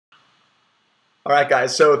All right,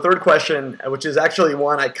 guys. So third question, which is actually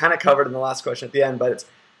one I kind of covered in the last question at the end, but it's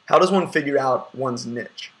how does one figure out one's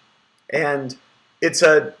niche? And it's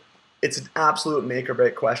a it's an absolute make or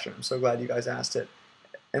break question. I'm so glad you guys asked it.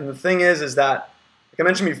 And the thing is that, like I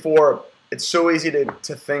mentioned before, it's so easy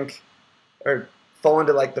to think or fall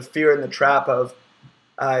into like the fear and the trap of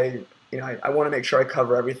I want to make sure I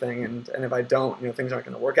cover everything, and if I don't, things aren't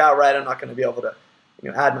going to work out right. I'm not going to be able to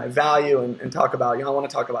add my value and talk about, I want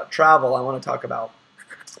to talk about travel. I want to talk about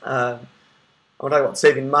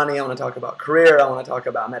saving money. I want to talk about career. I want to talk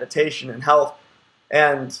about meditation and health,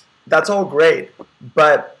 and that's all great.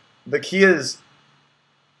 But the key is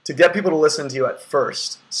to get people to listen to you at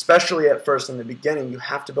first, especially at first in the beginning. You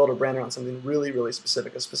have to build a brand around something really, really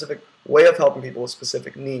specific, a specific way of helping people, a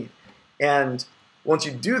specific need. And once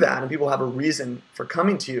you do that, and people have a reason for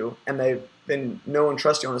coming to you, and they know and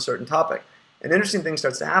trust you on a certain topic, an interesting thing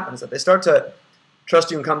starts to happen is that they start to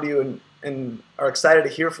trust you and come to you and are excited to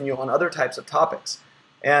hear from you on other types of topics.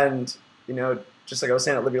 And just like I was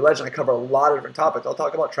saying at Live Your Legend, I cover a lot of different topics. I'll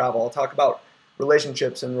talk about travel. I'll talk about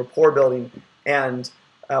relationships and rapport building, and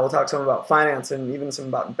we'll talk some about finance and even some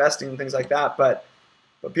about investing and things like that. But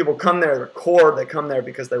people come there, they're core. They come there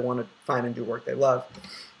because they want to find and do work they love,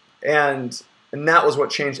 and that was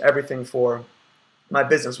what changed everything for my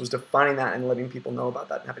business, was defining that and letting people know about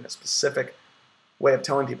that and having a specific way of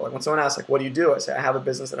telling people. Like when someone asks, like, what do you do? I say, I have a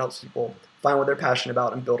business that helps people find what they're passionate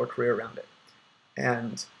about and build a career around it.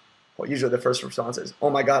 And usually the first response is, oh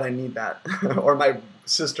my God, I need that. Or my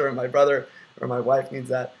sister or my brother or my wife needs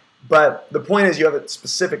that. But the point is you have a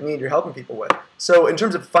specific need you're helping people with. So in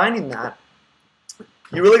terms of finding that,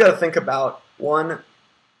 you really got to think about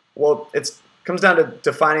it comes down to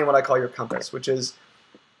defining what I call your compass, which is,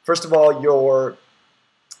 first of all, your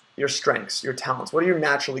strengths, your talents. What are you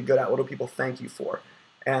naturally good at? What do people thank you for?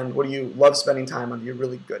 And what do you love spending time on that you're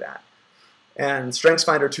really good at? And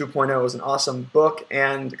StrengthsFinder 2.0 is an awesome book,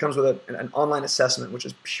 and it comes with an online assessment, which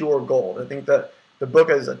is pure gold. I think that the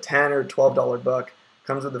book is a $10 or $12 book,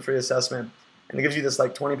 comes with a free assessment, and it gives you this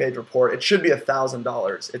like 20-page report. It should be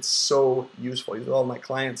 $1,000. It's so useful. I use it with all my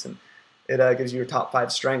clients, and it gives you your top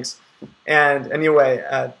 5 strengths. And anyway,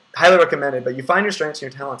 highly recommended. But you find your strengths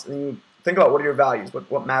and your talents, and then you think about what are your values,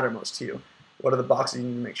 what matter most to you, what are the boxes you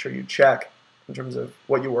need to make sure you check in terms of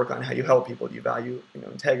what you work on, how you help people. Do you value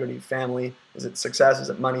integrity, family? Is it success? Is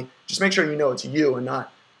it money? Just make sure you know it's you and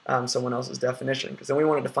not someone else's definition, because then we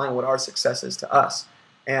want to define what our success is to us.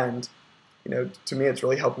 And to me, it's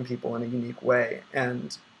really helping people in a unique way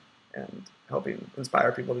and helping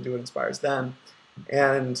inspire people to do what inspires them.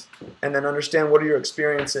 And then understand, what are your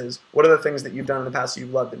experiences, what are the things that you've done in the past that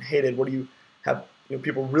you've loved and hated, what do you have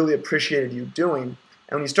people really appreciated you doing.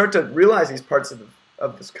 And when you start to realize these parts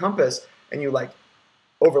of this compass and you like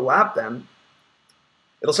overlap them,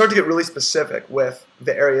 it'll start to get really specific with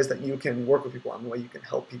the areas that you can work with people on, the way you can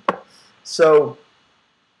help people. So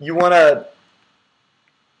you want to,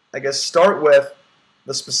 I guess, start with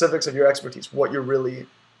the specifics of your expertise, what you're really,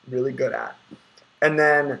 really good at. And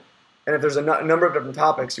if there's a number of different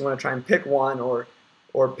topics, you want to try and pick one or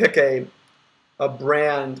pick a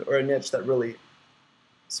brand or a niche that really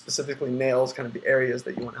specifically nails kind of the areas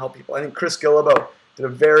that you want to help people. I think Chris Guillebeau did a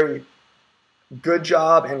very good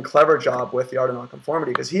job and clever job with The Art of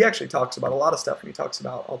Nonconformity, because he actually talks about a lot of stuff, and he talks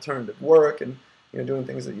about alternative work and doing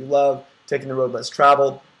things that you love, taking the road less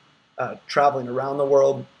traveled, traveling around the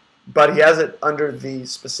world, but he has it under the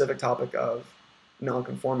specific topic of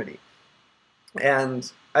nonconformity. And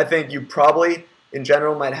I think you probably, in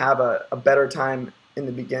general, might have a better time in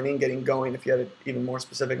the beginning getting going if you had an even more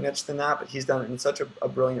specific niche than that, but he's done it in such a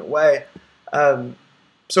brilliant way. But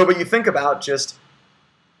you think about just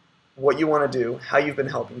what you want to do, how you've been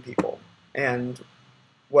helping people, and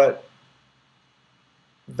what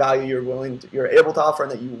value you're able to offer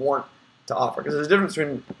and that you want to offer. Because there's a difference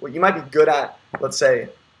between what you might be good at, let's say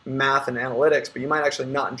math and analytics, but you might actually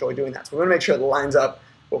not enjoy doing that. So we want to make sure it lines up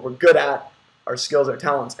what we're good at, our skills, our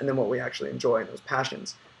talents, and then what we actually enjoy and those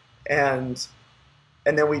passions.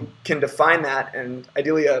 And then we can define that, and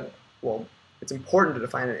ideally, it's important to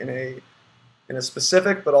define it in a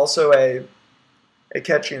specific but also a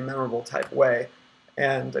catchy and memorable type way.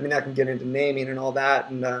 And I mean, that can get into naming and all that.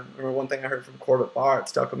 And I remember one thing I heard from Corbett Barr, it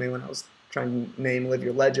stuck with me when I was trying to name Live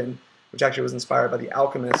Your Legend, which actually was inspired by The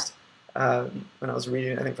Alchemist when I was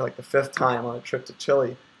reading it, I think for like the 5th time on a trip to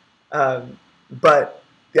Chile. But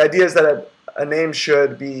the idea is that a name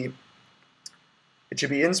should be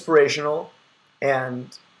inspirational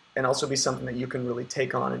and also be something that you can really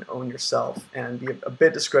take on and own yourself, and be a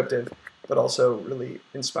bit descriptive, but also really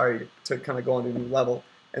inspire you to kind of go on to a new level.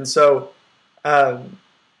 And so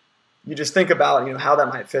you just think about, you know, how that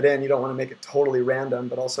might fit in. You don't want to make it totally random,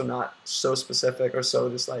 but also not so specific or so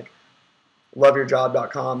just like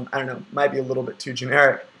loveyourjob.com. I don't know, might be a little bit too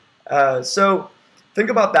generic. So think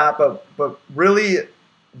about that, but really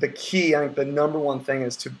the key, I think the number one thing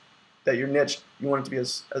is that your niche, you want it to be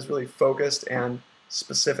as really focused and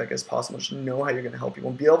specific as possible. Just know how you're going to help people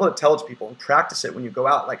and be able to tell it to people and practice it when you go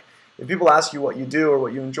out. Like if people ask you what you do or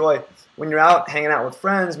what you enjoy, when you're out hanging out with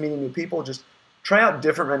friends, meeting new people, just try out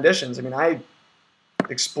different renditions. I mean, I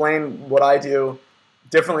explain what I do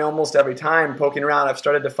differently almost every time. Poking around, I've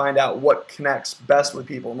started to find out what connects best with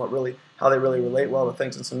people and how they really relate well to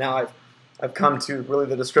things. And so now I've come to really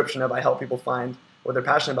the description of I help people find what they're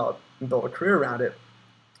passionate about and build a career around it.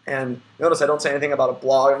 And notice I don't say anything about a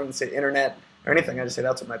blog, I don't even say internet or anything. I just say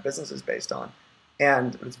that's what my business is based on.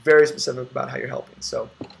 And it's very specific about how you're helping. So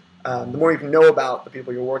the more you can know about the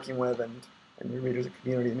people you're working with and your readers and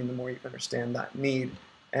community, I mean, the more you can understand that need.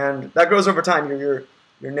 And that grows over time. Your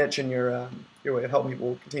niche and your way of helping people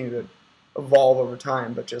will continue to evolve over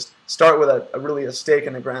time. But just start with a stake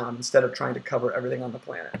in the ground instead of trying to cover everything on the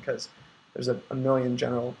planet, because there's a million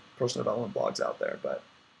general personal development blogs out there, but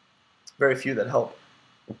very few that help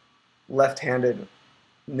left-handed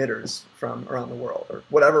knitters from around the world, or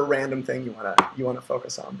whatever random thing you wanna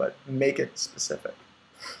focus on, but make it specific.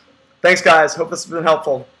 Thanks, guys. Hope this has been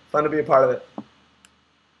helpful. Fun to be a part of it.